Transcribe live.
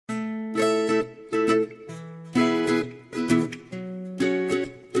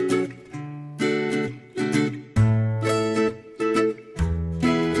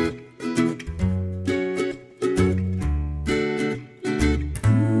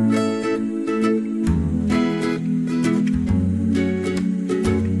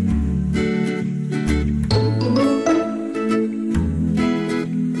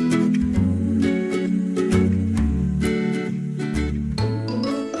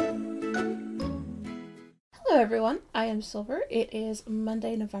everyone, I am Silver. It is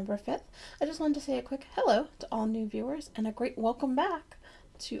Monday, November 5th. I just wanted to say a quick hello to all new viewers and a great welcome back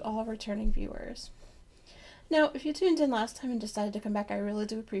to all returning viewers. Now, if you tuned in last time and decided to come back, I really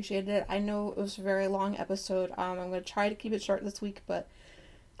do appreciate it. I know it was a very long episode. I'm going to try to keep it short this week, but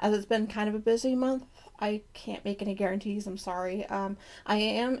as it's been kind of a busy month, I can't make any guarantees. I'm sorry. I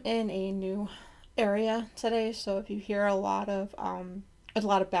am in a new area today, so if you hear a lot of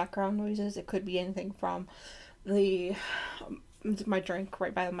background noises, it could be anything from my drink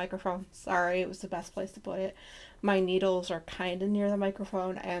right by the microphone. Sorry, it was the best place to put it. My needles are kind of near the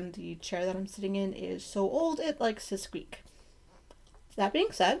microphone, and the chair that I'm sitting in is so old it likes to squeak. That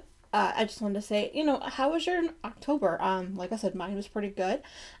being said, I just wanted to say, how was your October? Like I said, mine was pretty good,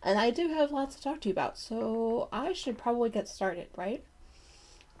 and I do have lots to talk to you about, so I should probably get started, right?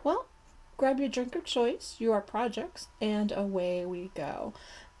 Well, grab your drink of choice, your projects, and away we go.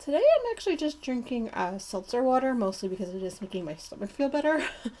 Today I'm actually just drinking seltzer water, mostly because it is making my stomach feel better.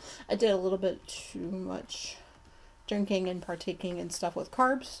 I did a little bit too much drinking and partaking in stuff with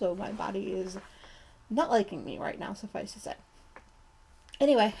carbs, so my body is not liking me right now, suffice to say.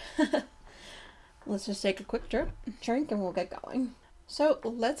 Anyway, let's just take a quick drink and we'll get going. So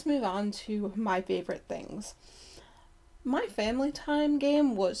let's move on to my favorite things. My family time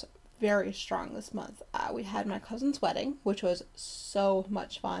game was very strong this month. We had my cousin's wedding, which was so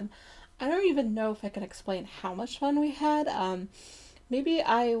much fun. I don't even know if I can explain how much fun we had. Maybe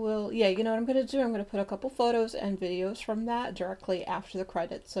I will, you know what I'm going to do? I'm going to put a couple photos and videos from that directly after the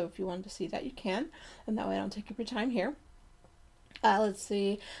credits, so if you wanted to see that, you can, and that way I don't take up your time here. Let's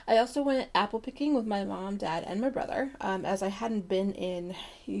see. I also went apple picking with my mom, dad, and my brother. As I hadn't been in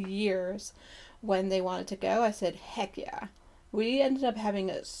years when they wanted to go, I said, heck yeah. We ended up having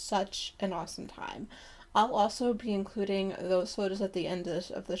such an awesome time. I'll also be including those photos at the end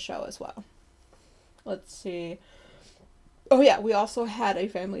of the show as well. Let's see. Oh yeah, we also had a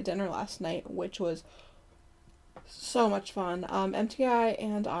family dinner last night, which was so much fun. MTI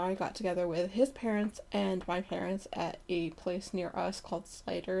and I got together with his parents and my parents at a place near us called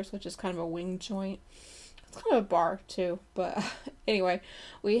Sliders, which is kind of a wing joint. It's kind of a bar too, but anyway,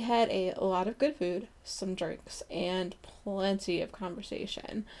 we had a lot of good food, some drinks, and plenty of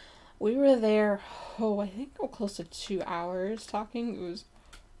conversation. We were there, I think close to 2 hours talking. It was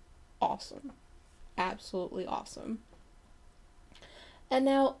awesome. Absolutely awesome. And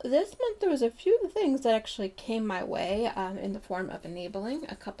now, this month there was a few things that actually came my way in the form of enabling,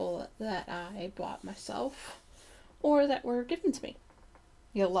 a couple that I bought myself, or that were given to me.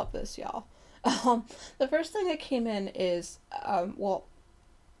 You'll love this, y'all. The first thing that came in is, I'm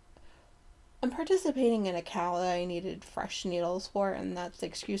participating in a KAL that I needed fresh needles for, and that's the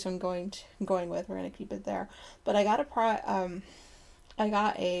excuse I'm going with. We're gonna keep it there. But I got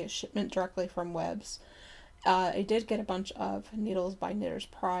a shipment directly from Webs. I did get a bunch of needles by Knitter's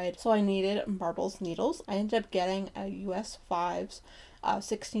Pride, so I needed Marbles needles. I ended up getting a US 5's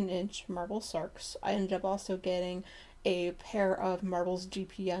 16-inch Marble Circs. I ended up also getting a pair of Marbles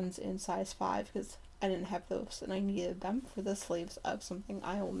GPNs in size 5 because I didn't have those and I needed them for the sleeves of something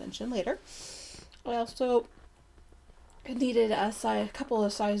I will mention later. I also needed a couple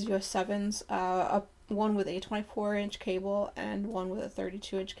of size US 7s, one with a 24-inch cable and one with a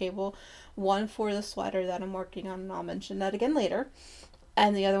 32-inch cable, one for the sweater that I'm working on, and I'll mention that again later,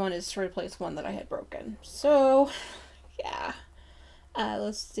 and the other one is to replace one that I had broken. So yeah.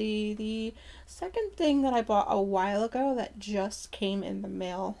 Let's see, the second thing that I bought a while ago that just came in the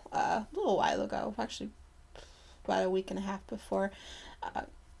mail a little while ago, actually about a week and a half before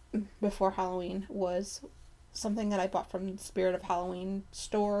Halloween, was something that I bought from the Spirit of Halloween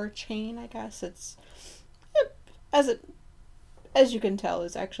store chain, I guess. It's, as you can tell,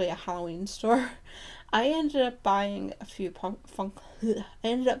 is actually a Halloween store. I ended up buying a few Funko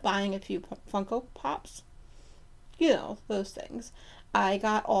Pops. You know, those things. I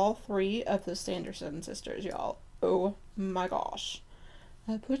got all 3 of the Sanderson sisters, y'all. Oh my gosh.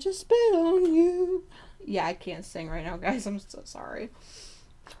 I put a spell on you. Yeah, I can't sing right now, guys. I'm so sorry.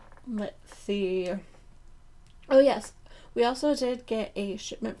 Let's see. Oh, yes. We also did get a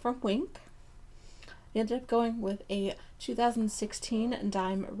shipment from Wink. We ended up going with a 2016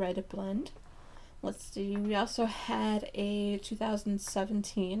 Dime Red Blend. Let's see. We also had a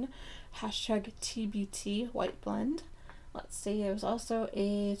 2017 #TBT White Blend. Let's see, there was also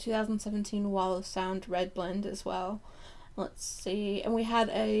a 2017 Wall of Sound Red Blend as well. Let's see, and we had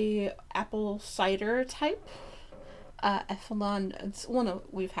a apple cider type. Efflon, it's one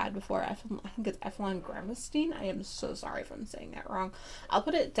that we've had before. I think it's Efflon Gramstein. I am so sorry if I'm saying that wrong. I'll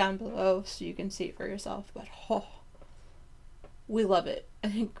put it down below so you can see it for yourself, but we love it. I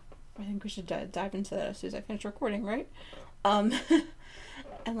think I think we should dive into that as soon as I finish recording, right? And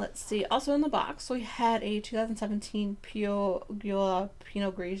let's see. Also in the box, we had a 2017 Pio Gula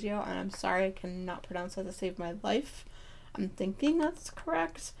Pinot Grigio, and I'm sorry I cannot pronounce that to save my life. I'm thinking that's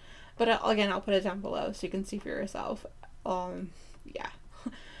correct, but again, I'll put it down below so you can see for yourself. Yeah.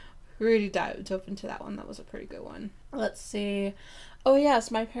 We already dove into that one. That was a pretty good one. Let's see. Oh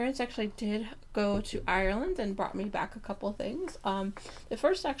yes, my parents actually did go to Ireland and brought me back a couple things. The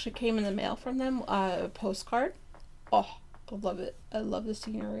first actually came in the mail from them, a postcard. Oh, I love it. I love the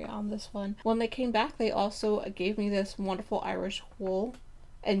scenery on this one. When they came back, they also gave me this wonderful Irish wool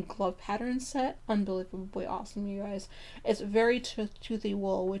and glove pattern set. Unbelievably awesome, you guys. It's very toothy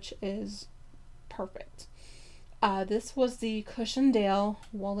wool, which is perfect. This was the Cushendale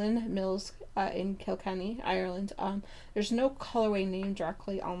Woolen Mills in Kilkenny, Ireland. There's no colorway name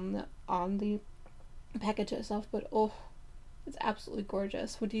directly on the package itself, but oh, it's absolutely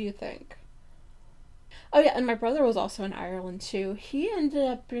gorgeous. What do you think? Oh yeah, and my brother was also in Ireland too. He ended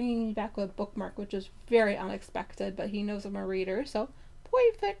up bringing me back with a bookmark, which is very unexpected, but he knows I'm a reader, so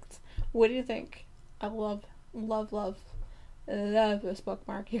perfect. What do you think? I love this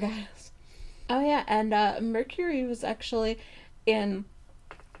bookmark, you guys. Oh yeah, and Mercury was actually in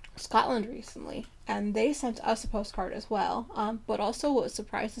Scotland recently, and they sent us a postcard as well. But also what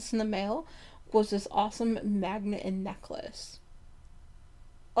surprised us in the mail was this awesome magnet and necklace.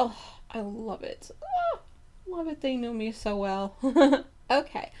 Oh, I love it. Oh, love it. They know me so well.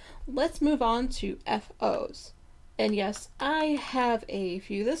 Okay, let's move on to FOs. And yes, I have a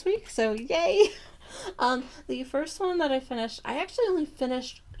few this week, so yay! The first one that I finished, I actually only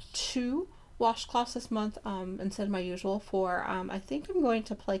finished 2 washcloths this month instead of my usual 4. I think I'm going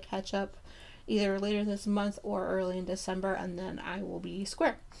to play catch up either later this month or early in December, and then I will be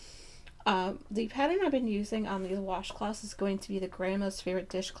square. The pattern I've been using on these washcloths is going to be the Grandma's Favorite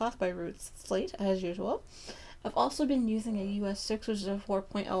Dishcloth by Roots Slate, as usual. I've also been using a US 6, which is a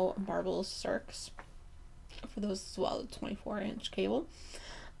 4.0 Marble Cirques, for those as well, a 24-inch cable.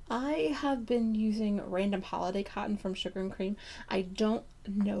 I have been using Random Holiday Cotton from Sugar and Cream. I don't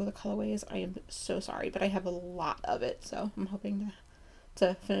know the colorways. I am so sorry, but I have a lot of it, so I'm hoping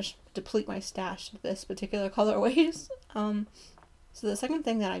to deplete my stash of this particular colorways. So the second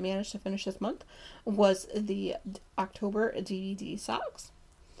thing that I managed to finish this month was the October DVD socks.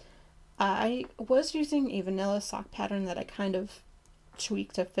 I was using a vanilla sock pattern that I kind of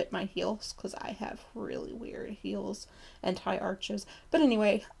tweak to fit my heels because I have really weird heels and high arches. But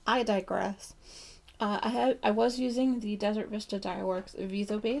anyway, I digress. I was using the Desert Vista Dye Works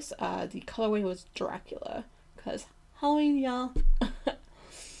Viso base. The colorway was Dracula because Halloween, y'all.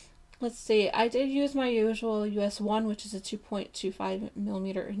 Let's see. I did use my usual US 1, which is a 2.25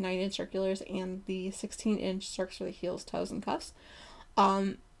 millimeter 9-inch circulars, and the 16-inch circs for the heels, toes, and cuffs.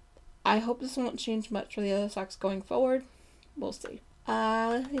 I hope this won't change much for the other socks going forward. We'll see.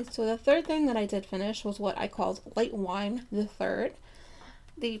 Let's see. So the third thing that I did finish was what I called Light Wine the Third.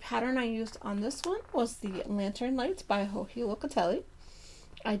 The pattern I used on this one was the Lantern Lights by Joji Locatelli.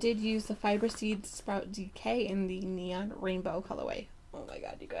 I did use the Fiber Seed Sprout DK in the Neon Rainbow colorway. Oh my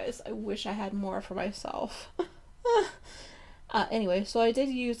god, you guys, I wish I had more for myself. Anyway, so I did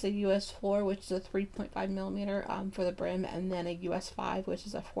use a US 4, which is a 3.5 millimeter for the brim, and then a US 5, which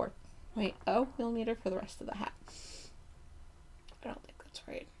is a 4.0 millimeter for the rest of the hat. I don't think that's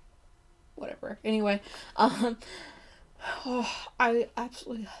right. Whatever. Anyway, oh, I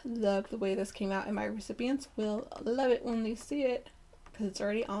absolutely love the way this came out, and my recipients will love it when they see it, because it's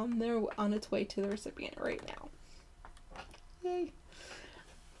already on its way to the recipient right now. Yay.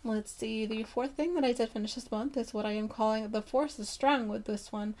 Let's see, the fourth thing that I did finish this month is what I am calling The Force is Strong with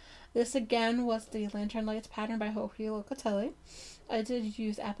this one. This again was the Lantern Lights pattern by Joji Locatelli. I did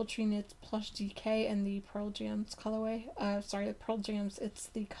use Apple Tree Knits Plush DK and the Pearl Jams colorway. The Pearl Jams, it's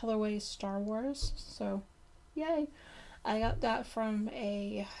the colorway Star Wars, so yay. I got that from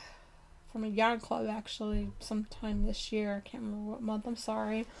a yarn club actually sometime this year. I can't remember what month, I'm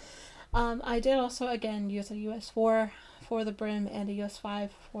sorry. I did also again use a US 4 for the brim and a US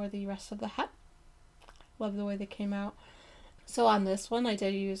 5 for the rest of the hat. Love the way they came out. So on this one I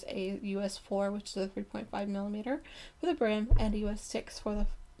did use a US 4, which is a 3.5 millimeter for the brim, and a US 6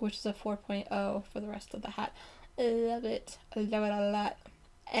 which is a 4.0 for the rest of the hat. I love it. I love it a lot.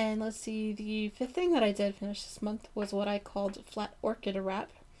 And let's see, the fifth thing that I did finish this month was what I called Flat Orchid Wrap.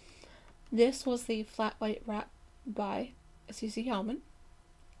 This was the Flat White Wrap by CC Hellman.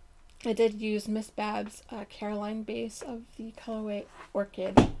 I did use Miss Bab's Caroline base of the colorway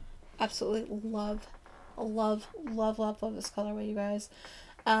Orchid. Absolutely love this colorway, you guys.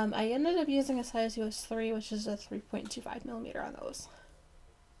 I ended up using a size US 3, which is a 3.25 millimeter on those.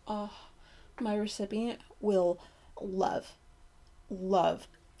 Oh, my recipient will love, love.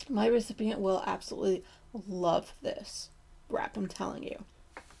 My recipient will absolutely love this wrap, I'm telling you.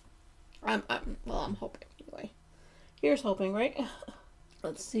 I'm hoping anyway. Here's hoping, right?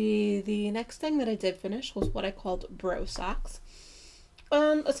 Let's see, the next thing that I did finish was what I called bro socks.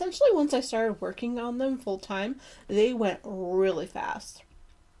 Essentially once I started working on them full time, they went really fast.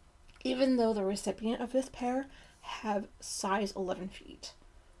 Even though the recipient of this pair have size 11 feet.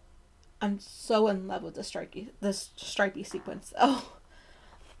 I'm so in love with this stripy sequence though.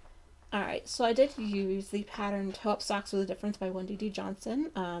 Alright, so I did use the pattern Toe Up Socks with a Difference by Wendy D.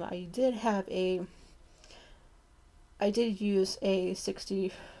 Johnson. I did use a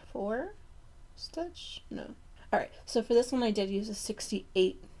 64 stitch? No. Alright, so for this one I did use a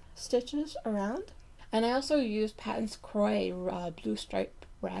 68 stitches around. And I also used Patton's Croy Blue Stripe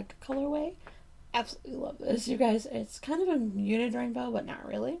Rag colorway. Absolutely love this, you guys. It's kind of a muted rainbow, but not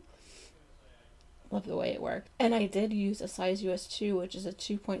really. Love the way it worked. And I did use a size US 2, which is a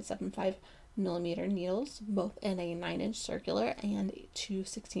 2.75 millimeter needles, both in a 9-inch circular and 2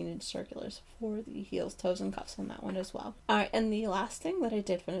 16-inch circulars for the heels, toes, and cuffs on that one as well. Alright, and the last thing that I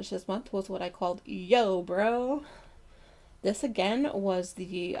did finish this month was what I called Yo Bro. This again was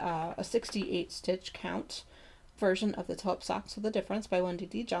the a 68 stitch count version of the Toe Up Socks with a Difference by Wendy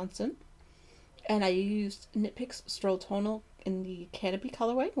D. Johnson. And I used Knit Picks Stroll Tonal in the Canopy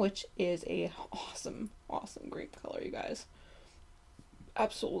colorway, which is a awesome green color, you guys.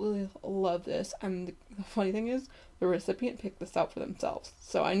 Absolutely love this. And the funny thing is, the recipient picked this out for themselves,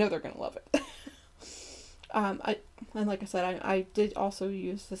 so I know they're gonna love it. And like I said, I did also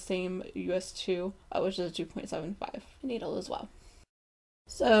use the same US 2, which is a 2.75 needle as well.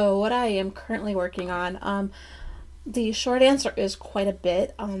 So what I am currently working on, the short answer is quite a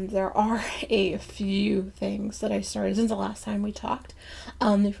bit. There are a few things that I started since the last time we talked.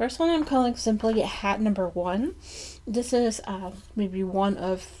 The first one I'm calling simply hat number 1. This is maybe one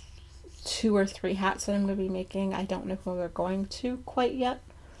of 2 or 3 hats that I'm going to be making. I don't know who they're going to quite yet,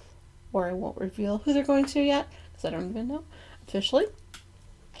 or I won't reveal who they're going to yet, because I don't even know officially.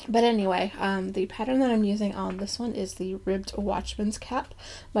 But anyway, the pattern that I'm using on this one is the Ribbed Watchman's Cap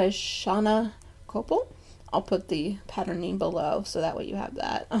by Shauna Kopel. I'll put the pattern name below so that way you have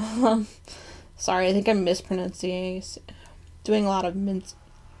that. Sorry, I think I'm mispronouncing, I'm doing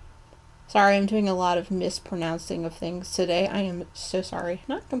a lot of mispronouncing of things today. I am so sorry.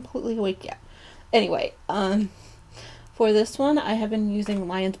 Not completely awake yet. Anyway, for this one, I have been using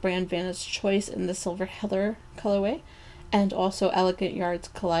Lion's Brand Vanna's Choice in the Silver Heather colorway, and also Elegant Yards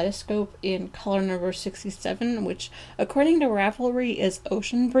Kaleidoscope in color number 67, which according to Ravelry is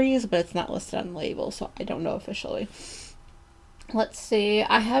Ocean Breeze, but it's not listed on the label, so I don't know officially. Let's see,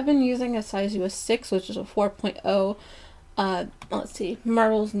 I have been using a size US 6, which is a 4.0, let's see,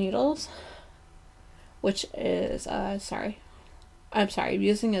 Marbles Needles, which is, I'm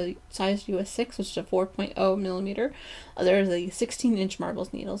using a size US 6, which is a 4.0 millimeter. There's the 16-inch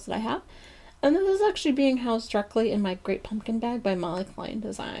Marbles Needles that I have. And this is actually being housed directly in my Great Pumpkin bag by Molly Klein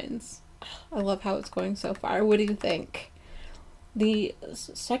Designs. I love how it's going so far. What do you think? The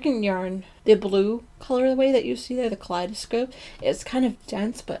second yarn, the blue colorway that you see there, the Kaleidoscope, is kind of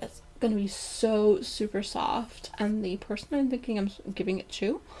dense, but it's going to be so super soft. And the person I'm thinking I'm giving it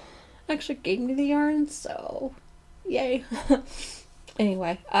to actually gave me the yarn, so yay.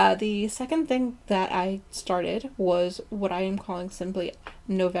 Anyway, the second thing that I started was what I am calling simply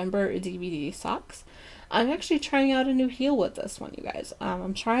November DVD socks. I'm actually trying out a new heel with this one, you guys.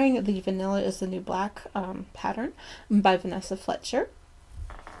 I'm trying the Vanilla is the New Black pattern by Vanessa Fletcher.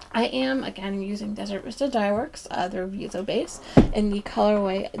 I am, again, using Desert Vista Dye Works, their Viso base, in the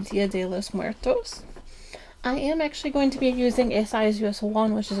colorway Dia de los Muertos. I am actually going to be using a size US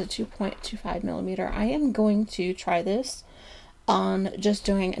 1, which is a 2.25 millimeter. I am going to try this on just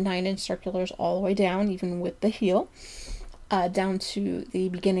doing 9-inch circulars all the way down, even with the heel, down to the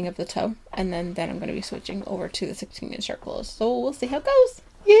beginning of the toe, and then I'm going to be switching over to the 16-inch circulars. So we'll see how it goes.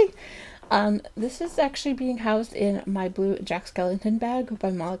 Yay! This is actually being housed in my blue Jack Skellington bag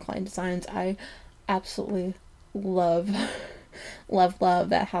by Molly Klein Designs. I absolutely love, love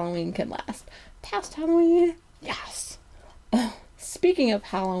that Halloween can last. Past Halloween, yes! Speaking of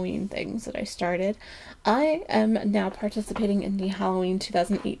Halloween things that I started, I am now participating in the Halloween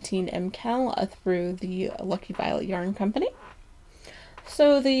 2018 MCAL through the Lucky Violet Yarn Company.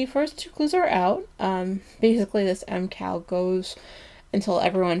 So the first 2 clues are out. Basically this MCAL goes until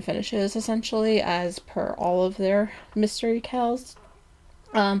everyone finishes, essentially, as per all of their mystery cals.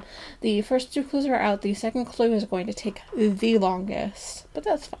 The first 2 clues are out. The second clue is going to take the longest, but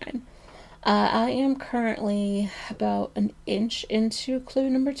that's fine. I am currently about an inch into clue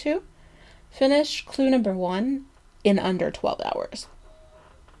number 2. Finished clue number 1 in under 12 hours.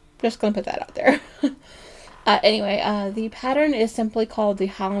 Just gonna put that out there. Anyway, the pattern is simply called the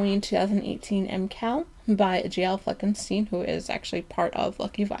Halloween 2018 MCAL by GL Fleckenstein, who is actually part of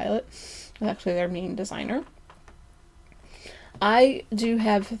Lucky Violet. He's actually their main designer. I do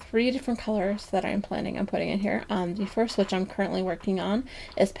have 3 different colors that I'm planning on putting in here. The first, which I'm currently working on,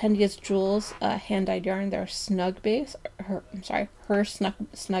 is Pendia's Jewels hand-dyed yarn. Their snug base, her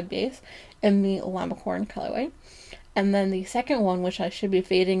snug base, in the Llamacorn colorway. And then the second one, which I should be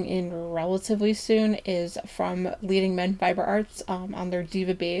fading in relatively soon, is from Leading Men Fiber Arts on their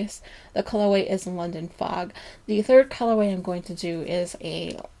Diva base. The colorway is London Fog. The third colorway I'm going to do is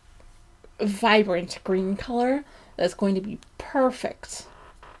a vibrant green color that's going to be perfect,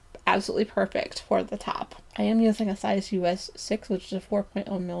 absolutely perfect for the top. I am using a size US 6, which is a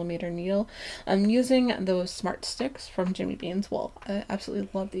 4.0 millimeter needle. I'm using those Smart Sticks from Jimmy Bean's Wool. I absolutely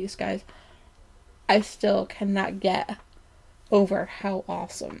love these guys. I still cannot get over how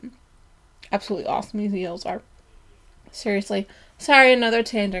awesome, absolutely awesome these needles are. Seriously. Sorry, another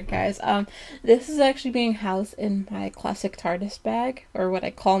tangent, guys. This is actually being housed in my classic TARDIS bag, or what I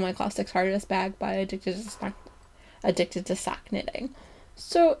call my classic TARDIS bag by Addicted to Sock Knitting.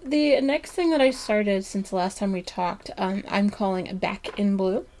 So the next thing that I started since the last time we talked, I'm calling Back in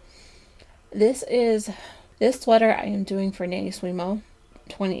Blue. This sweater I am doing for Nakniswemo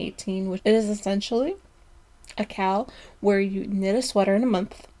 2018, which is essentially a KAL where you knit a sweater in a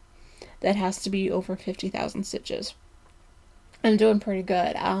month that has to be over 50,000 stitches. I'm doing pretty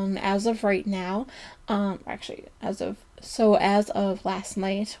good. As of right now, as of last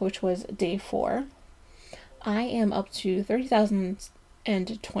night, which was day 4, I am up to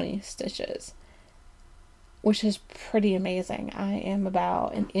 30,020 stitches, which is pretty amazing. I am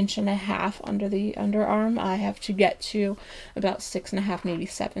about an inch and a half under the underarm. I have to get to about 6.5, maybe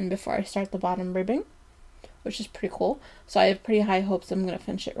 7 before I start the bottom ribbing, which is pretty cool. So I have pretty high hopes I'm going to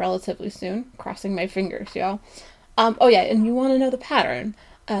finish it relatively soon. Crossing my fingers, y'all. Oh yeah, and you want to know the pattern.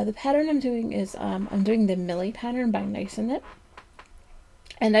 The pattern I'm doing is, I'm doing the Millie pattern by Nice in It.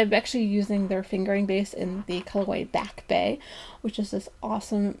 And I'm actually using their fingering base in the colorway Back Bay, which is this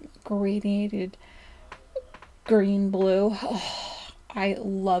awesome gradiated green blue. Oh, I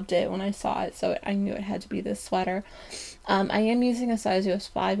loved it when I saw it, so I knew it had to be this sweater. I am using a size US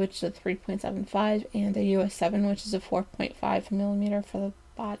 5, which is a 3.75, and a US 7, which is a 4.5 millimeter for the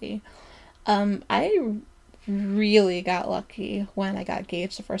body. I really got lucky when I got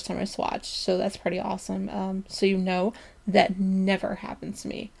gauged the first time I swatched, so that's pretty awesome. So you know, that never happens to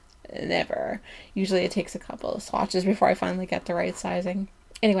me. Never. Usually it takes a couple of swatches before I finally get the right sizing.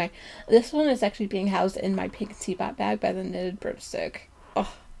 Anyway, this one is actually being housed in my pink teapot bag by the Knitted Broomstick.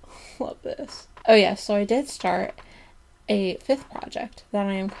 Oh, love this. Oh yeah, so I did start a 5th project that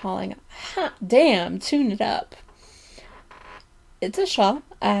I am calling Hot Damn, Tune It Up. It's a shawl.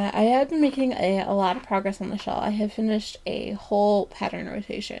 I have been making a lot of progress on the shawl. I have finished a whole pattern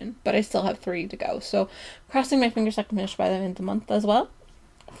rotation, but I still have 3 to go. So crossing my fingers I can finish by the end of the month as well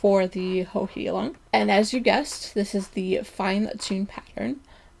for the Hohi Along. And as you guessed, this is the Fine Tune pattern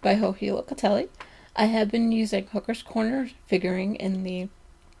by Hohi Locatelli. I have been using Hooker's Corner figuring in the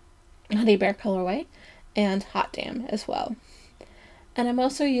Honey Bear colorway and Hot Damn as well. And I'm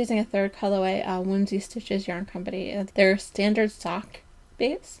also using a 3rd colorway, Whimsy Stitches Yarn Company, their standard sock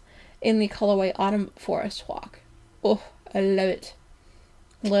base in the colorway Autumn Forest Walk. Oh, I love it.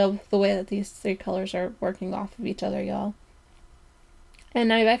 Love the way that these 3 colors are working off of each other, y'all.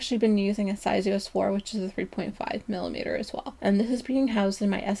 And I've actually been using a size US 4, which is a 3.5 millimeter as well. And this is being housed in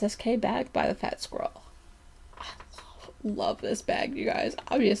my SSK bag by the Fat Squirrel. Love this bag, you guys.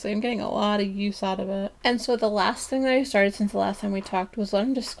 Obviously, I'm getting a lot of use out of it. And so the last thing that I started since the last time we talked was what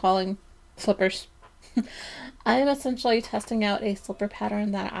I'm just calling slippers. I am essentially testing out a slipper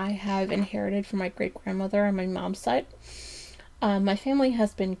pattern that I have inherited from my great-grandmother on my mom's side. My family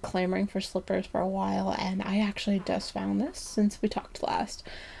has been clamoring for slippers for a while, and I actually just found this since we talked last.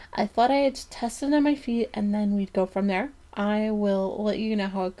 I thought I had tested on my feet, and then we'd go from there. I will let you know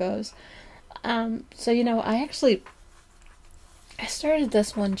how it goes. So, you know, I started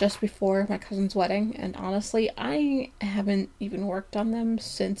this one just before my cousin's wedding, and honestly, I haven't even worked on them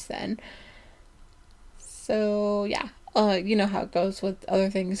since then. So, yeah, you know how it goes with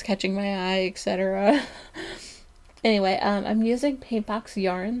other things catching my eye, etc. Anyway, I'm using Paintbox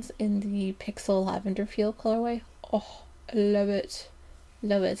yarns in the Pixel Lavender Field colorway. Oh, I love it.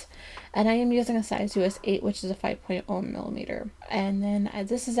 Love it. And I am using a size US 8, which is a 5.0 millimeter. And then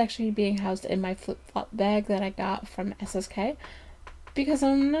this is actually being housed in my flip-flop bag that I got from SSK. because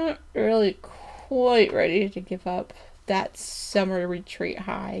I'm not really quite ready to give up that summer retreat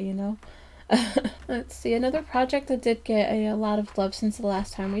high, you know? Let's see, another project that did get a lot of love since the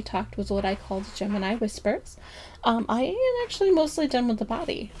last time we talked was what I called Gemini Whispers. I am actually mostly done with the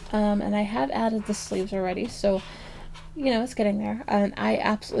body, and I have added the sleeves already, so, you know, it's getting there. And I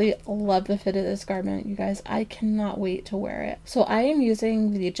absolutely love the fit of this garment, you guys. I cannot wait to wear it. So I am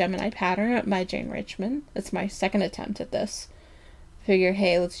using the Gemini pattern by Jane Richmond. It's my second attempt at this. Figure,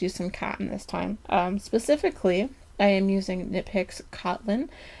 hey, let's use some cotton this time. Specifically, I am using Knit Picks Cotton,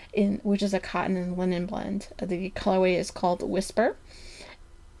 which is a cotton and linen blend. The colorway is called Whisper.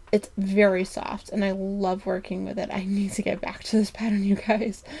 It's very soft, and I love working with it. I need to get back to this pattern, you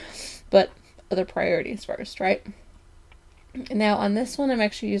guys. But other priorities first, right? Now, on this one, I'm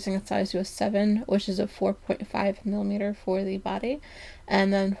actually using a size US 7, which is a 4.5 millimeter for the body.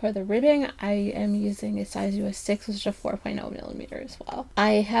 And then for the ribbing, I am using a size US 6, which is a 4.0 millimeter as well.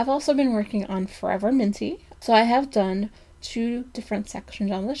 I have also been working on Forever Minty. So I have done 2 different sections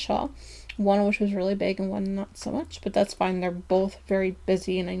on the shawl. One which was really big and one not so much, but that's fine. They're both very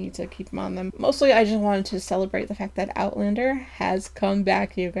busy and I need to keep them on them. Mostly I just wanted to celebrate the fact that Outlander has come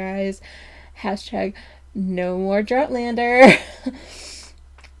back, you guys. Hashtag no more Droughtlander.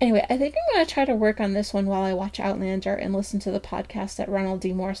 Anyway, I think I'm going to try to work on this one while I watch Outlander and listen to the podcast that Ronald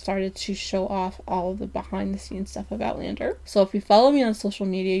D. Moore started to show off all of the behind the scenes stuff of Outlander. So if you follow me on social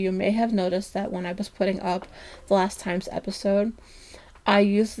media, you may have noticed that when I was putting up the last time's episode, I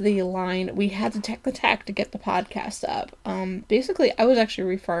used the line, we had to take the tack to get the podcast up. Basically, I was actually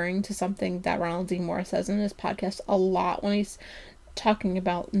referring to something that Ronald D. Moore says in his podcast a lot when he's talking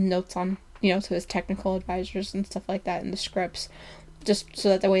about notes on, you know, to his technical advisors and stuff like that in the scripts, just so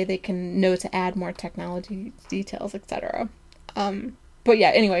that the way they can know to add more technology details, etc. But yeah,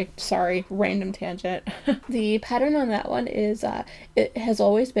 anyway, sorry, random tangent. The pattern on that one is, it has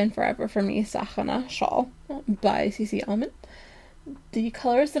always been forever for me, Sahana Shawl by CC Almond. The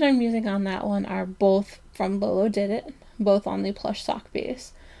colors that I'm using on that one are both from Lolo Did It, both on the plush sock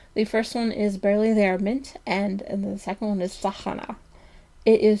base. The first one is Barely There Mint, and the second one is Sahana.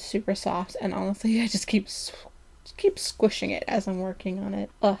 It is super soft, and honestly, I just keep squishing it as I'm working on it.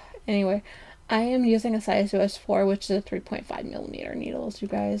 Anyway, I am using a size US 4, which is a 3.5 millimeter needles, you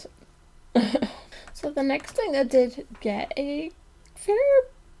guys. So the next thing that did get a fair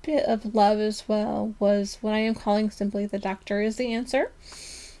bit of love as well was what I am calling simply The Doctor Is the Answer.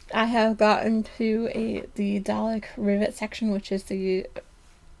 I have gotten to the Dalek rivet section, which is the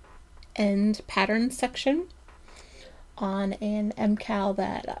end pattern section, on an MCAL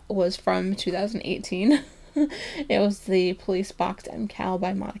that was from 2018. It was the Police Box MCAL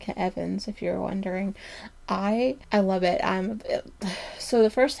by Monica Evans, if you're wondering. I love it. So the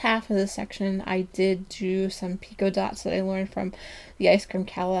first half of this section, I did do some pico dots that I learned from the ice cream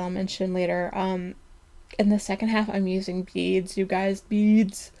cal I'll mention later. In the second half, I'm using beads, you guys,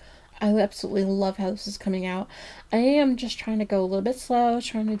 beads. I absolutely love how this is coming out. I am just trying to go a little bit slow,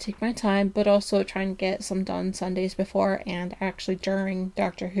 trying to take my time, but also trying to get some done Sundays before and actually during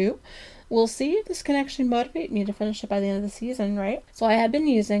Doctor Who. We'll see if this can actually motivate me to finish it by the end of the season, right? So I have been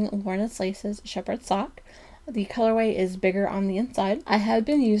using Lorna's Laces Shepherd Sock. The colorway is bigger on the inside. I have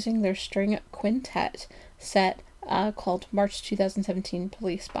been using their string quintet set called March 2017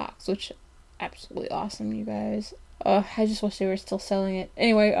 Police Box, which is absolutely awesome, you guys. I just wish they were still selling it.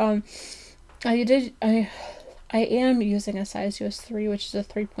 Anyway, I am using a size US 3, which is a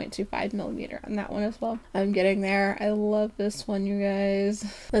 3.25 millimeter on that one as well. I'm getting there. I love this one, you guys.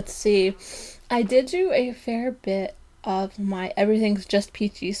 Let's see. I did do a fair bit of my Everything's Just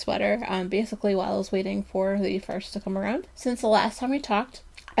Peachy sweater, basically while I was waiting for the first to come around. Since the last time we talked,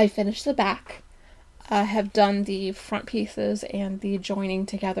 I finished the back. I have done the front pieces and the joining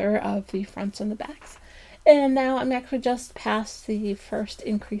together of the fronts and the backs. And now I'm actually just past the first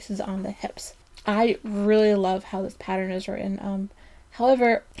increases on the hips. I really love how this pattern is written.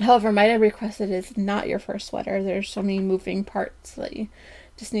 However, might I request it is not your first sweater. There's so many moving parts that you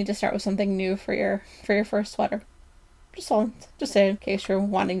just need to start with something new for your first sweater. Just saying, in case you're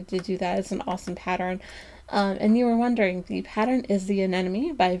wanting to do that. It's an awesome pattern. And you were wondering, the pattern is The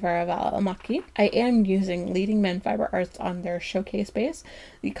Anemone by Vera Valamaki. I am using Leading Men Fiber Arts on their showcase base.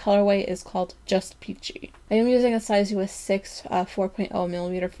 The colorway is called Just Peachy. I am using a size US 6, 4.0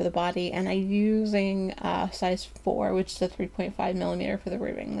 millimeter for the body, and I'm using size 4, which is a 3.5 millimeter for the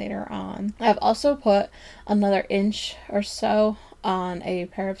ribbing later on. I've also put another inch or so on a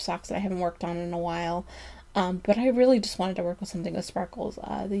pair of socks that I haven't worked on in a while. But I really just wanted to work with something with sparkles.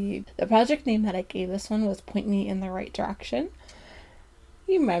 The project name that I gave this one was Point Me in the Right Direction.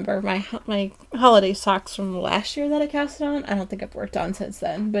 You remember my holiday socks from last year that I casted on? I don't think I've worked on since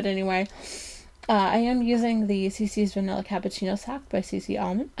then. But anyway, I am using the CC's Vanilla Cappuccino sock by CC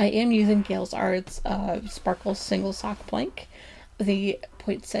Almond. I am using Gale's Arts Sparkle Single Sock Blank, the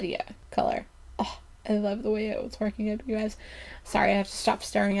Poinsettia color. Oh, I love the way it was working out, you guys. Sorry, I have to stop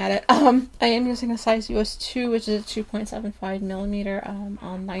staring at it. I am using a size US 2, which is a 2.75 millimeter on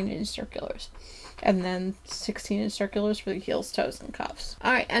 9-inch circulars. And then 16-inch circulars for the heels, toes, and cuffs.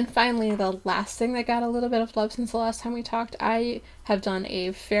 Alright, and finally, the last thing that got a little bit of love since the last time we talked. I have done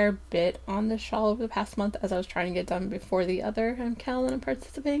a fair bit on this shawl over the past month as I was trying to get done before the other KAL that I'm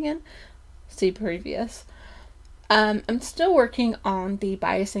participating in. See previous. I'm still working on the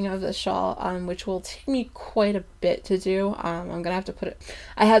biasing of the shawl, which will take me quite a bit to do. I'm gonna have to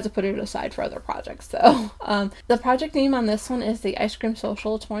I had to put it aside for other projects though. The project name on this one is the Ice Cream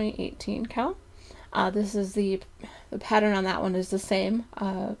Social 2018 KAL. This is the pattern on that one is the same,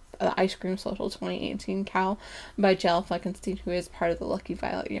 the Ice Cream Social 2018 KAL by JL Fleckenstein, who is part of the Lucky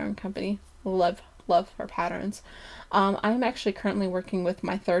Violet Yarn Company. Love her patterns. I'm actually currently working with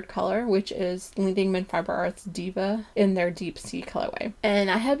my third color, which is Leading Min Fiber Arts Diva in their Deep Sea colorway. And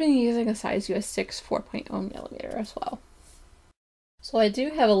I have been using a size US 6 4.0 millimeter as well. So I do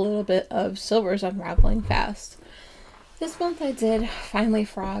have a little bit of Silver's Unraveling Fast. This month I did finally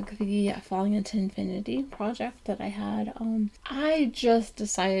frog the Falling into Infinity project that I had. I just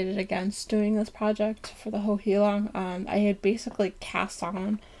decided against doing this project for the Ho Heelong. I had basically cast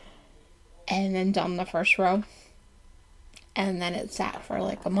on and then done the first row. And then it sat for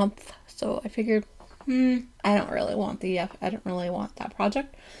like a month. So I figured, I don't really want that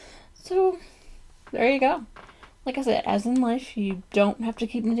project. So there you go. Like I said, as in life, you don't have to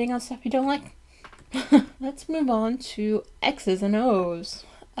keep knitting on stuff you don't like. Let's move on to X's and O's.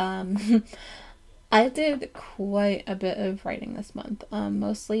 I did quite a bit of writing this month,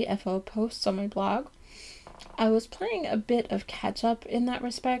 mostly FO posts on my blog. I was playing a bit of catch up in that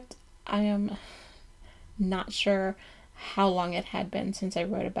respect. I am not sure how long it had been since I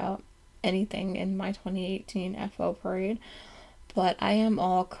wrote about anything in my 2018 FO parade, but I am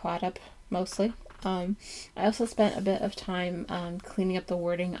all caught up mostly. I also spent a bit of time cleaning up the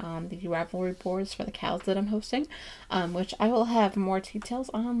wording on the Ravelry boards for the KALs that I'm hosting, which I will have more details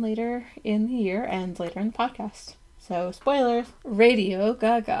on later in the year and later in the podcast. So, spoilers! Radio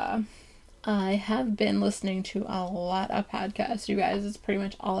GaGa. I have been listening to a lot of podcasts, you guys. It's pretty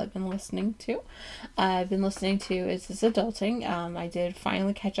much all I've been listening to. I've been listening to Is This Adulting? I did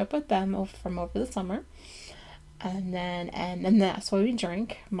finally catch up with them from over the summer. And then That's Why We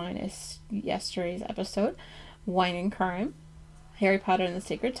Drink, minus yesterday's episode, Wine and Crime, Harry Potter and the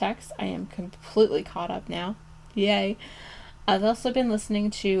Sacred Text. I am completely caught up now. Yay. I've also been listening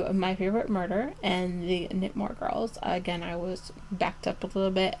to My Favorite Murder and the Knitmore Girls. Again, I was backed up a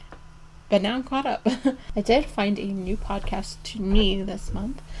little bit, but now I'm caught up. I did find a new podcast to me this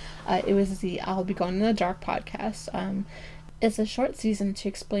month. It was the I'll Be Gone in the Dark podcast. It's a short season to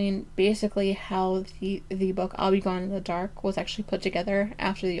explain basically how the book I'll Be Gone in the Dark was actually put together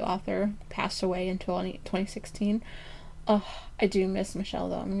after the author passed away in 2016. Oh, I do miss Michelle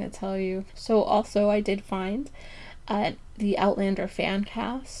though, I'm going to tell you. So also I did find the Outlander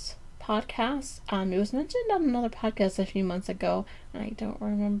Fancast podcast. It was mentioned on another podcast a few months ago, and I don't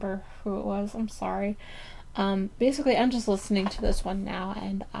remember who it was. I'm sorry. Basically, I'm just listening to this one now,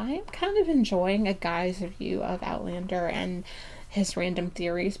 and I'm kind of enjoying a guy's review of Outlander and his random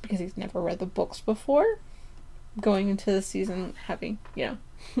theories because he's never read the books before. Going into the season having,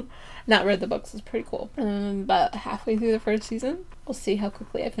 not read the books is pretty cool. But halfway through the first season, we'll see how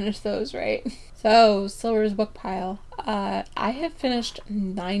quickly I finish those, right? So, Silver's book pile. I have finished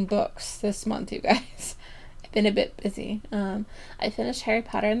 9 books this month, you guys. I've been a bit busy. I finished Harry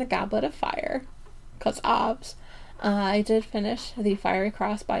Potter and the Goblet of Fire. Because obs. I did finish The Fiery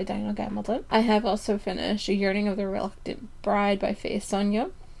Cross by Daniel Gambleton. I have also finished Yearning of the Reluctant Bride by Faye Sonia.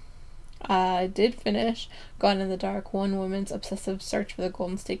 I did finish Gone in the Dark, One Woman's Obsessive Search for the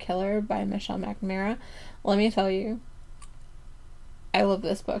Golden State Killer by Michelle McNamara. Let me tell you, I love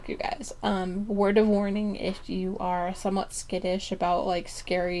this book, you guys. Word of warning, if you are somewhat skittish about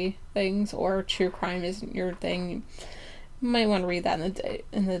scary things or true crime isn't your thing, you might want to read that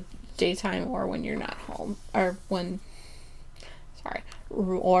in the daytime or when you're not home, or when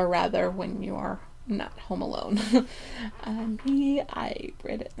you are not home alone. I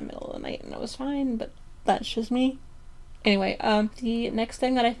read it in the middle of the night and it was fine, but that's just me. Anyway, the next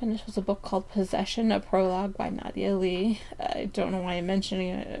thing that I finished was a book called Possession, a prologue by Nadia Lee. I don't know why I'm mentioning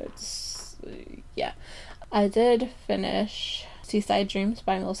it. I did finish Seaside Dreams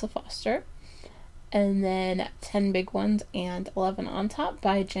by Melissa Foster. And then 10 Big Ones and 11 on Top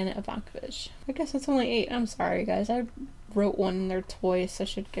by Janet Ivankovich. I guess it's only 8. I'm sorry, guys. I wrote one in there twice. I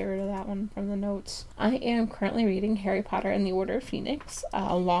should get rid of that one from the notes. I am currently reading Harry Potter and the Order of Phoenix,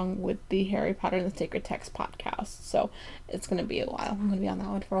 along with the Harry Potter and the Sacred Text podcast. So it's going to be a while. I'm going to be on that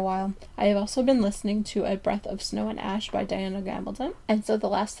one for a while. I have also been listening to A Breath of Snow and Ash by Diana Gambleton. And so the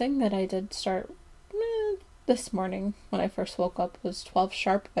last thing that I did start this morning when I first woke up was 12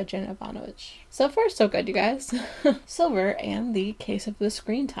 Sharp by Janet Ivanovich. So far, so good, you guys. Silver and the Case of the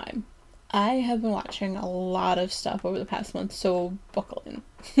Screen Time. I have been watching a lot of stuff over the past month, so buckle in.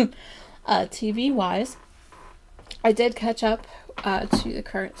 TV-wise, I did catch up to the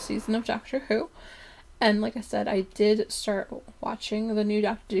current season of Doctor Who, and like I said, I did start watching the new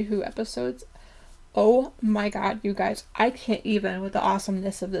Doctor Who episodes. Oh my god, you guys, I can't even with the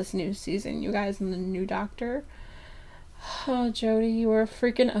awesomeness of this new season, you guys, and the new Doctor. Oh, Jodie, you are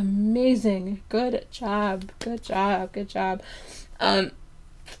freaking amazing. Good job, good job, good job.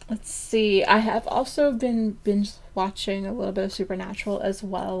 Let's see, I have also been binge watching a little bit of Supernatural as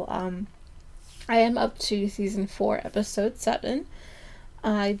well. I am up to season 4, episode 7.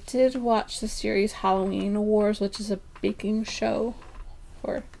 I did watch the series Halloween Wars, which is a baking show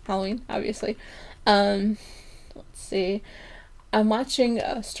for Halloween, obviously. Let's see, I'm watching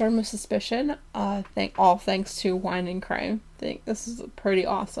Storm of Suspicion, all thanks to Wine and Crime. I think this is a pretty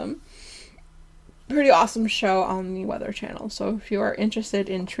awesome show on the Weather Channel. So if you are interested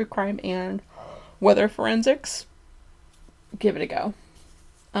in true crime and weather forensics, give it a go.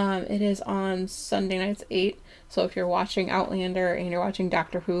 It is on Sunday nights 8. So if you're watching Outlander and you're watching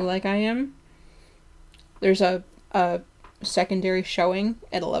Doctor Who like I am, there's a secondary showing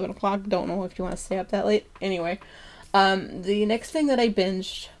at 11 o'clock. Don't know if you want to stay up that late. Anyway, the next thing that I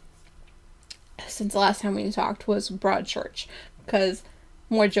binged since the last time we talked was Broadchurch, because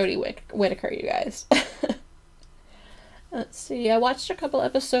more Jodie Whittaker, you guys. Let's see, I watched a couple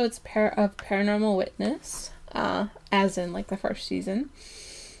episodes of Paranormal Witness, as in like the first season.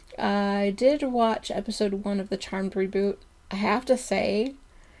 I did watch episode 1 of the Charmed reboot. I have to say,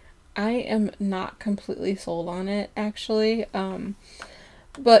 I am not completely sold on it, actually.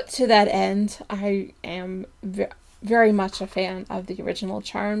 But to that end, I am very much a fan of the original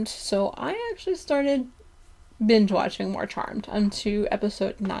Charmed, so I actually started binge watching more Charmed. I'm to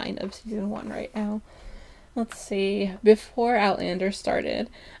episode 9 of season 1 right now. Let's see, before Outlander started,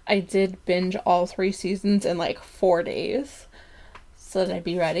 I did binge all 3 seasons in like 4 days, so that I'd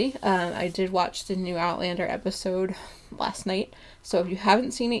be ready. I did watch the new Outlander episode last night, so if you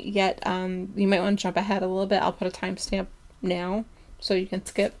haven't seen it yet, you might want to jump ahead a little bit. I'll put a timestamp now, so you can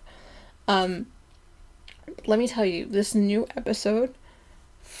skip. Let me tell you, this new episode,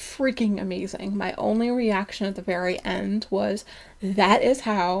 freaking amazing. My only reaction at the very end was, that is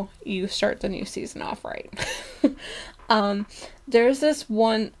how you start the new season off right. There's this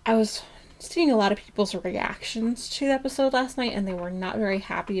one, I was seeing a lot of people's reactions to the episode last night, and they were not very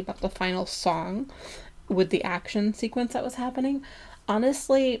happy about the final song with the action sequence that was happening.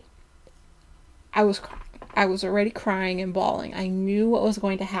 Honestly, I was already crying and bawling. I knew what was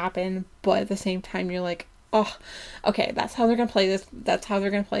going to happen, but at the same time, you're like, oh, okay, that's how they're gonna play this. That's how they're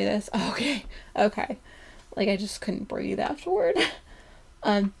gonna play this. Okay. Like, I just couldn't breathe afterward.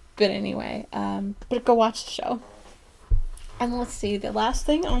 But anyway, but go watch the show. And let's see, the last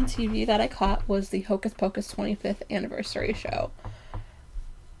thing on TV that I caught was the Hocus Pocus 25th anniversary show.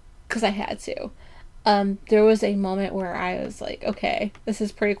 Because I had to. There was a moment where I was like, okay, this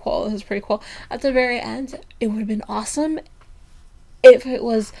is pretty cool. At the very end, it would have been awesome if it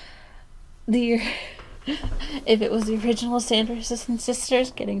was the original Sanderson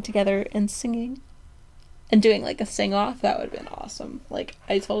sisters getting together and singing and doing like a sing-off. That would have been awesome. Like,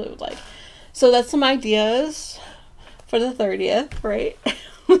 I totally would like. So that's some ideas for the 30th, right?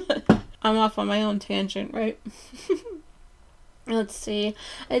 I'm off on my own tangent, right? Let's see.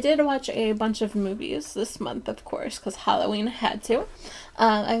 I did watch a bunch of movies this month, of course, because Halloween had to.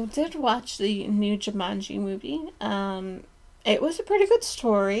 I did watch the new Jumanji movie. It was a pretty good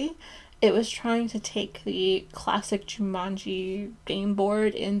story. It was trying to take the classic Jumanji game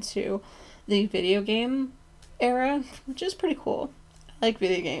board into the video game era, which is pretty cool. I like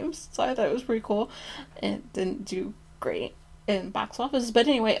video games, so I thought it was pretty cool. It didn't do great in box office, but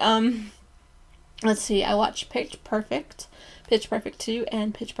anyway, let's see. I watched Pitch Perfect 2,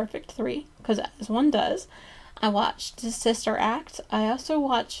 and Pitch Perfect 3, because as one does. I watched the Sister Act. I also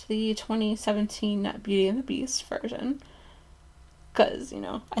watched the 2017 Beauty and the Beast version. Because,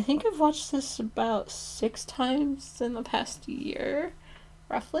 I think I've watched this about 6 times in the past year,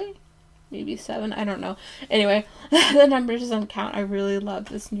 roughly. maybe 7, I don't know. Anyway, the number doesn't count. I really love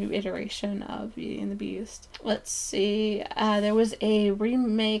this new iteration of Beauty and the Beast. Let's see, there was a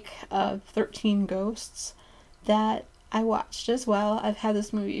remake of 13 Ghosts that I watched as well. I've had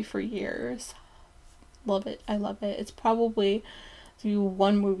this movie for years. Love it. I love it. It's probably the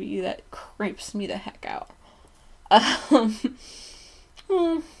one movie that creeps me the heck out.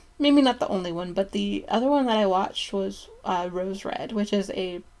 Maybe not the only one, but the other one that I watched was Rose Red, which is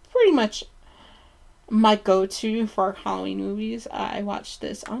a pretty much my go-to for Halloween movies. I watched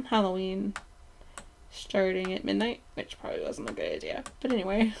this on Halloween starting at midnight, which probably wasn't a good idea. But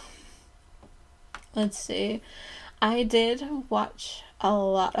anyway, let's see. I did watch a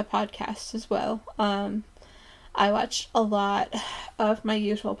lot of podcasts as well. I watched a lot of my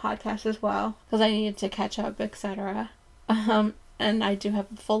usual podcasts as well because I needed to catch up, etc. And I do have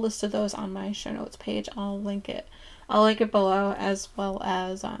a full list of those on my show notes page. I'll link it below, as well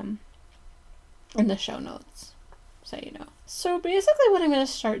as in the show notes, so you know. So basically what I'm going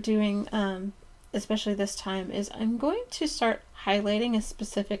to start doing, especially this time, is I'm going to start highlighting a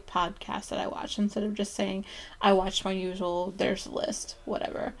specific podcast that I watch instead of just saying I watch my usual, there's a list,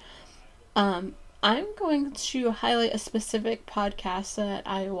 whatever. I'm going to highlight a specific podcast that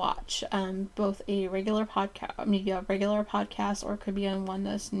I watch, both a regular podcast, maybe a regular podcast, or it could be on one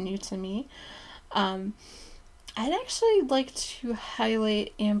that's new to me. I'd actually like to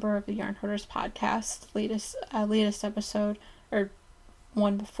highlight Amber of the Yarn Hoarders podcast, latest episode, or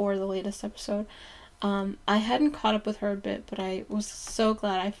one before the latest episode. I hadn't caught up with her a bit, but I was so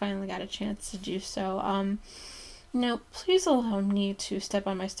glad I finally got a chance to do so. Now, please allow me to step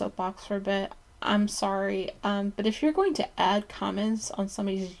on my soapbox for a bit. I'm sorry, but if you're going to add comments on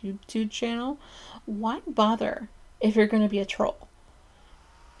somebody's YouTube channel, why bother if you're going to be a troll?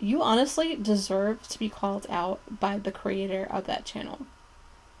 You honestly deserve to be called out by the creator of that channel.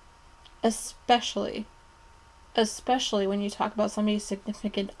 Especially when you talk about somebody's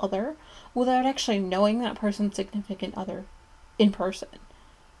significant other without actually knowing that person's significant other in person.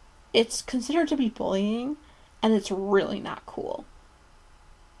 It's considered to be bullying, and it's really not cool.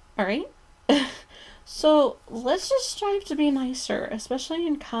 Alright? So let's just strive to be nicer, especially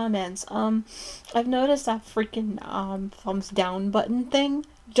in comments. I've noticed that freaking thumbs down button thing.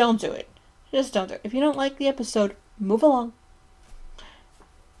 Don't do it. Just don't do it. If you don't like the episode, move along.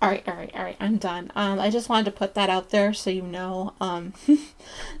 Alright, I'm done. I just wanted to put that out there so you know.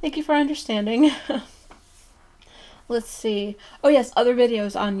 Thank you for understanding. Let's see. Oh yes, other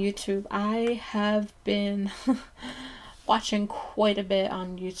videos on YouTube. I have been watching quite a bit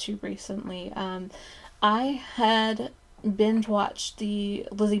on YouTube recently. I had binge watched the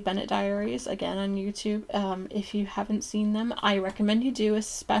Lizzie Bennet Diaries again on YouTube. If you haven't seen them, I recommend you do,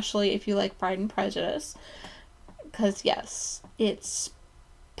 especially if you like Pride and Prejudice, because yes, it's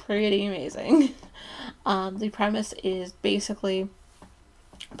pretty amazing. The premise is basically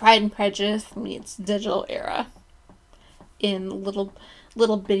Pride and Prejudice meets digital era in little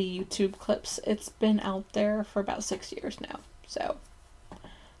bitty YouTube clips. It's been out there for about 6 years now, so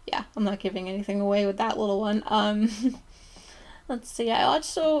yeah, I'm not giving anything away with that little one. Let's see, I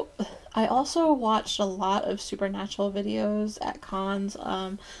also watched a lot of supernatural videos at cons,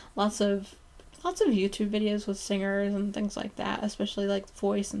 lots of YouTube videos with singers and things like that, especially like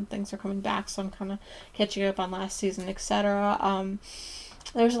voice and things are coming back, so I'm kind of catching up on last season, etc.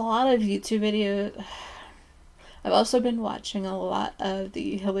 There's a lot of YouTube videos. I've also been watching a lot of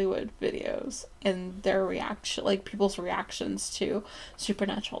the Hollywood videos and their reaction, like people's reactions to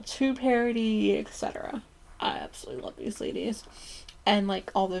Supernatural 2 parody, etc. I absolutely love these ladies. And like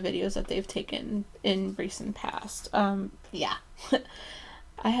all the videos that they've taken in recent past. Yeah.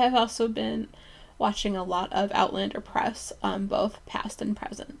 I have also been watching a lot of Outlander Press, both past and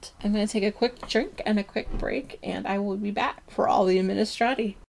present. I'm going to take a quick drink and a quick break, and I will be back for all the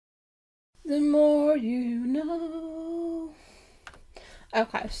administrati. The more you know.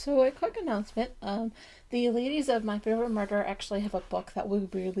 Okay, so a quick announcement. The ladies of My Favorite Murder actually have a book that we'll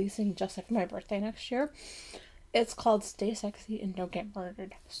be releasing just after my birthday next year. It's called Stay Sexy and Don't Get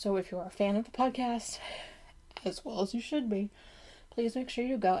Murdered. So if you're a fan of the podcast, as well as you should be, please make sure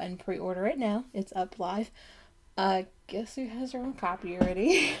you go and pre-order it now. It's up live. Guess who has their own copy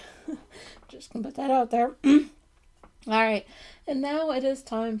already? Just gonna put that out there. Alright, and now it is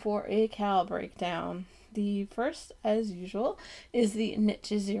time for a KAL breakdown. The first, as usual, is the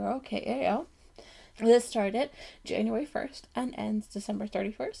To Zero KAL. This started January 1st and ends December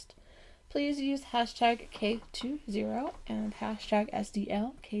 31st. Please use hashtag K20 and hashtag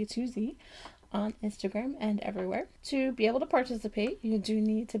SDLK2Z on Instagram and everywhere. To be able to participate, you do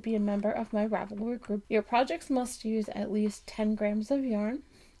need to be a member of my Ravelry group. Your projects must use at least 10 grams of yarn.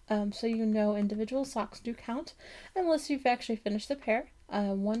 So you know individual socks do count unless you've actually finished the pair.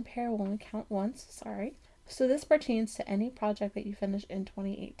 One pair will only count once, sorry. So this pertains to any project that you finish in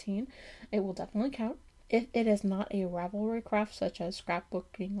 2018. It will definitely count. If it is not a Ravelry craft such as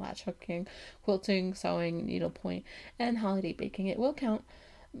scrapbooking, latch hooking, quilting, sewing, needlepoint, and holiday baking, it will count.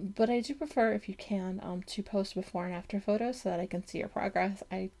 But I do prefer, if you can, to post before and after photos so that I can see your progress.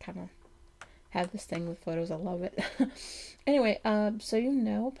 I kind of have this thing with photos. I love it. Anyway, so you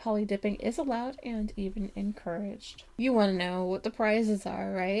know poly dipping is allowed and even encouraged. You want to know what the prizes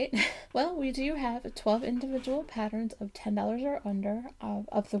are, right? Well, we do have 12 individual patterns of $10 or under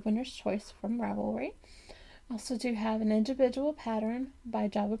of the winner's choice from Ravelry. Also do have an individual pattern by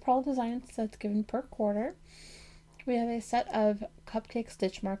Java Pearl Designs that's given per quarter. We have a set of cupcake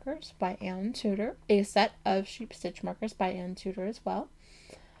stitch markers by Ann Tudor, a set of sheep stitch markers by Ann Tudor as well.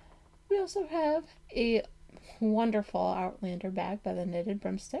 We also have a wonderful Outlander bag by the Knitted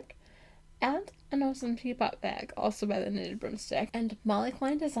Broomstick, and an awesome teapot bag also by the Knitted Broomstick. And Molly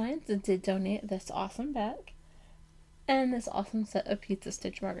Klein Designs did donate this awesome bag and this awesome set of pizza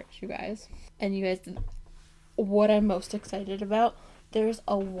stitch markers, you guys. And you guys, what I'm most excited about, there's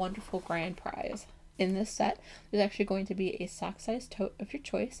a wonderful grand prize. In this set, there's actually going to be a sock-sized tote of your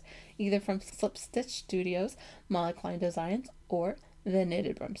choice, either from Slip Stitch Studios, Molly Klein Designs, or the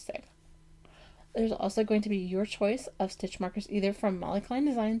Knitted Broomstick. There's also going to be your choice of stitch markers, either from Molly Klein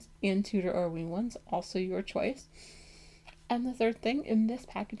Designs, Ann Tudor, or Wing Ones, also your choice. And the third thing in this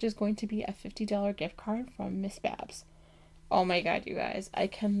package is going to be a $50 gift card from Miss Babs. Oh my god, you guys, I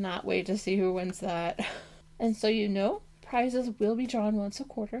cannot wait to see who wins that. And so you know, prizes will be drawn once a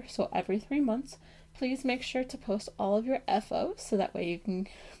quarter, so every 3 months. Please make sure to post all of your FOs so that way you can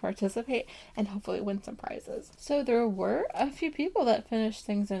participate and hopefully win some prizes. So there were a few people that finished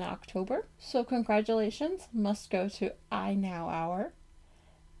things in October. So congratulations must go to I Now Hour,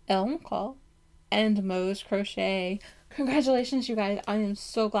 Elm Call, and Moe's Crochet. Congratulations, you guys. I am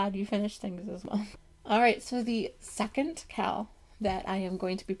so glad you finished things as well. Alright, so the second KAL that I am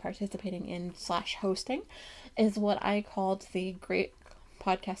going to be participating in / hosting is what I called the Great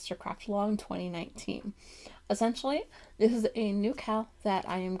Podcaster Craft Along 2019. Essentially, this is a new KAL that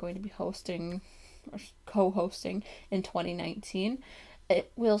I am going to be hosting or co-hosting in 2019.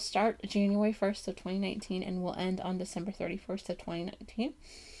 It will start January 1st of 2019 and will end on December 31st of 2019.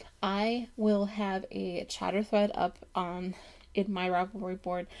 I will have a chatter thread up in my Ravelry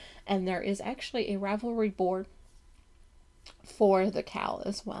board, and there is actually a Ravelry board for the KAL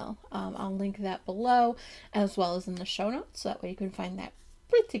as well. I'll link that below as well as in the show notes, so that way you can find that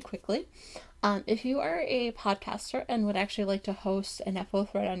pretty quickly. If you are a podcaster and would actually like to host an FO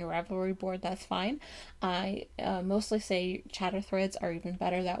thread on your Ravelry board, that's fine. I mostly say chatter threads are even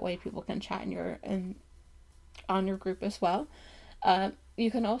better. That way people can chat on your group as well. You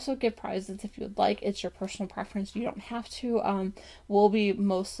can also give prizes if you would like. It's your personal preference. You don't have to. We'll be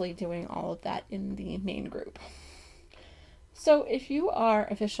mostly doing all of that in the main group. So if you are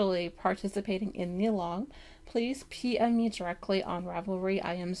officially participating in the along, please PM me directly on Ravelry.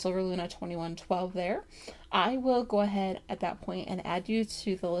 I am SilverLuna2112 there. I will go ahead at that point and add you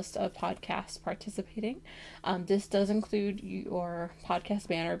to the list of podcasts participating. This does include your podcast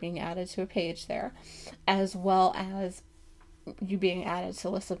banner being added to a page there, as well as you being added to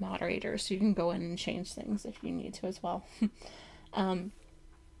a list of moderators, so you can go in and change things if you need to as well.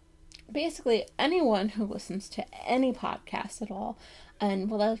 Basically, anyone who listens to any podcast at all and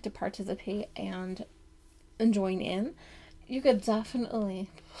would like to participate and join in, you could definitely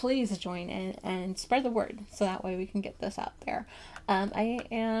please join in and spread the word so that way we can get this out there.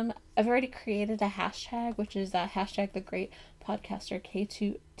 I've already created a hashtag, which is hashtag the Great Podcaster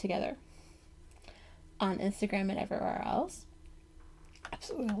K2 Together on Instagram and everywhere else.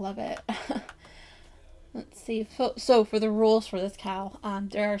 Absolutely love it. Let's see. So for the rules for this KAL,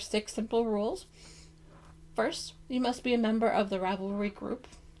 there are 6 simple rules. First, you must be a member of the Ravelry group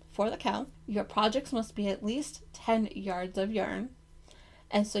for the KAL. Your projects must be at least 10 yards of yarn.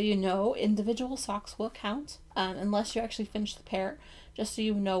 And so you know individual socks will count, unless you actually finish the pair. Just so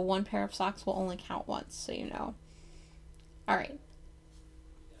you know, one pair of socks will only count once, so you know. Alright.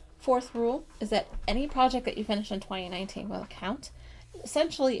 4th rule is that any project that you finish in 2019 will count.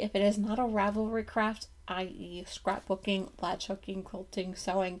 Essentially, if it is not a Ravelry craft, i.e. scrapbooking, latch hooking, quilting,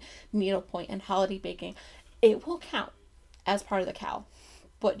 sewing, needlepoint, and holiday baking, it will count as part of the KAL.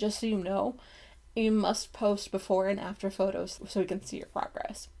 But just so you know, you must post before and after photos so we can see your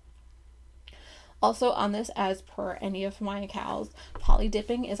progress. Also on this, as per any of my KALs, poly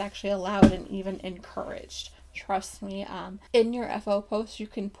dipping is actually allowed and even encouraged. Trust me, in your FO post, you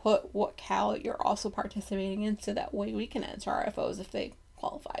can put what KAL you're also participating in, so that way we can answer our FOs if they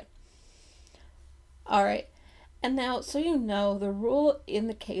qualify. Alright, and now, so you know, the rule in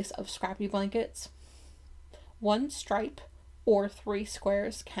the case of scrappy blankets, 1 stripe or 3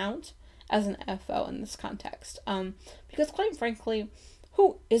 squares count as an FO in this context. Because quite frankly,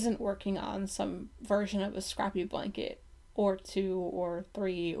 who isn't working on some version of a scrappy blanket or 2 or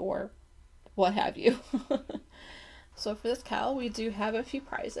 3 or what have you? So for this KAL, we do have a few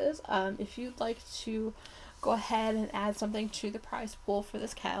prizes. If you'd like to go ahead and add something to the prize pool for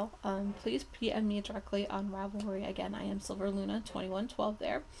this KAL, please PM me directly on Ravelry. Again, I am SilverLuna2112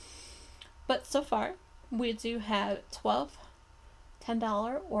 there. But so far, we do have 12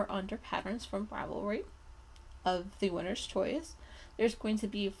 $10 or under patterns from Ravelry of the winner's choice. There's going to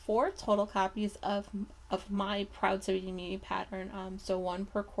be 4 total copies of my Proud to Be Me pattern, so 1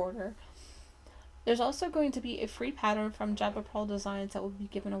 per quarter. There's also going to be a free pattern from Java Pearl Designs that will be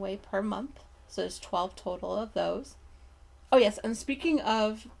given away per month, so there's 12 total of those. Oh yes, and speaking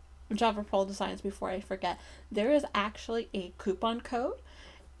of Java Pearl Designs, before I forget, there is actually a coupon code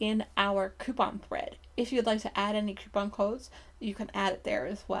in our coupon thread. If you'd like to add any coupon codes, you can add it there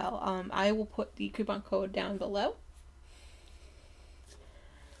as well. I will put the coupon code down below.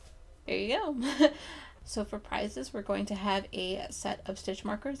 There you go. So for prizes, we're going to have a set of stitch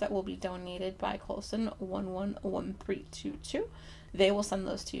markers that will be donated by Colson 111322. They will send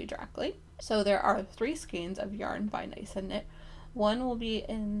those to you directly. So there are 3 skeins of yarn by Nice and Knit. One will be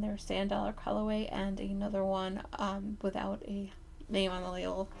in their sand dollar colorway, and another one without a name on the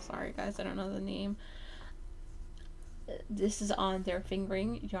label. Sorry guys, I don't know the name. This is on their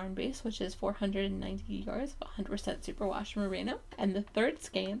fingering yarn base, which is 490 yards of 100% superwash merino. And the third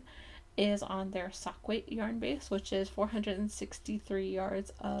skein is on their sock weight yarn base, which is 463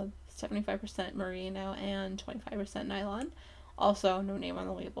 yards of 75% merino and 25% nylon. Also, no name on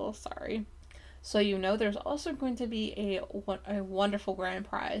the label, sorry. So you know there's also going to be a wonderful grand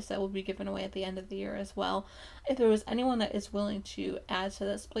prize that will be given away at the end of the year as well. If there was anyone that is willing to add to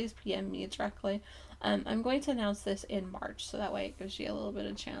this, please PM me directly. I'm going to announce this in March, so that way it gives you a little bit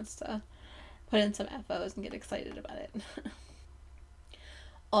of chance to put in some FOs and get excited about it.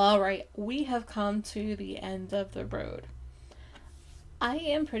 Alright, we have come to the end of the road. I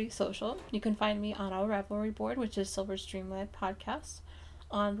am pretty social. You can find me on our Ravelry board, which is Silver's Dreamland Podcast.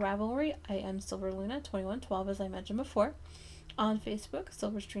 On Ravelry, I am SilverLuna2112, as I mentioned before. On Facebook,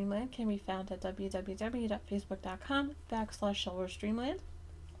 Silver's Dreamland can be found at www.facebook.com/Silver'sDreamland.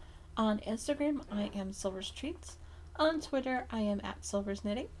 On Instagram, I am Silver's Treats. On Twitter, I am at Silver's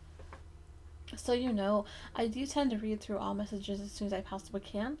Knitting. So you know, I do tend to read through all messages as soon as I possibly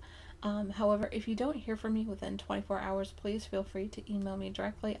can. However, if you don't hear from me within 24 hours, please feel free to email me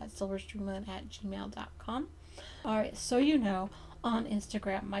directly at silversdreamland@gmail.com. Alright, so you know, on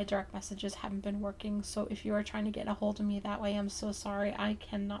Instagram, my direct messages haven't been working, so if you are trying to get a hold of me that way, I'm so sorry. I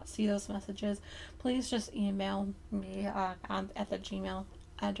cannot see those messages. Please just email me at the Gmail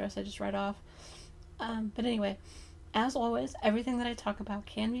address I just read off. But anyway, as always, everything that I talk about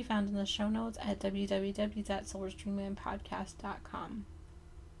can be found in the show notes at www.silversdreamlandpodcast.com.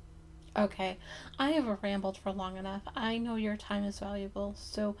 Okay, I have rambled for long enough. I know your time is valuable,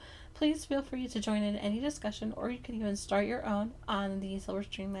 so please feel free to join in any discussion, or you can even start your own on the Silver's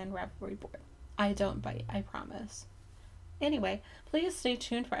Dreamland Ravelry board. I don't bite, I promise. Anyway, please stay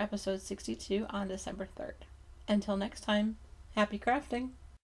tuned for episode 62 on December 3rd. Until next time, happy crafting!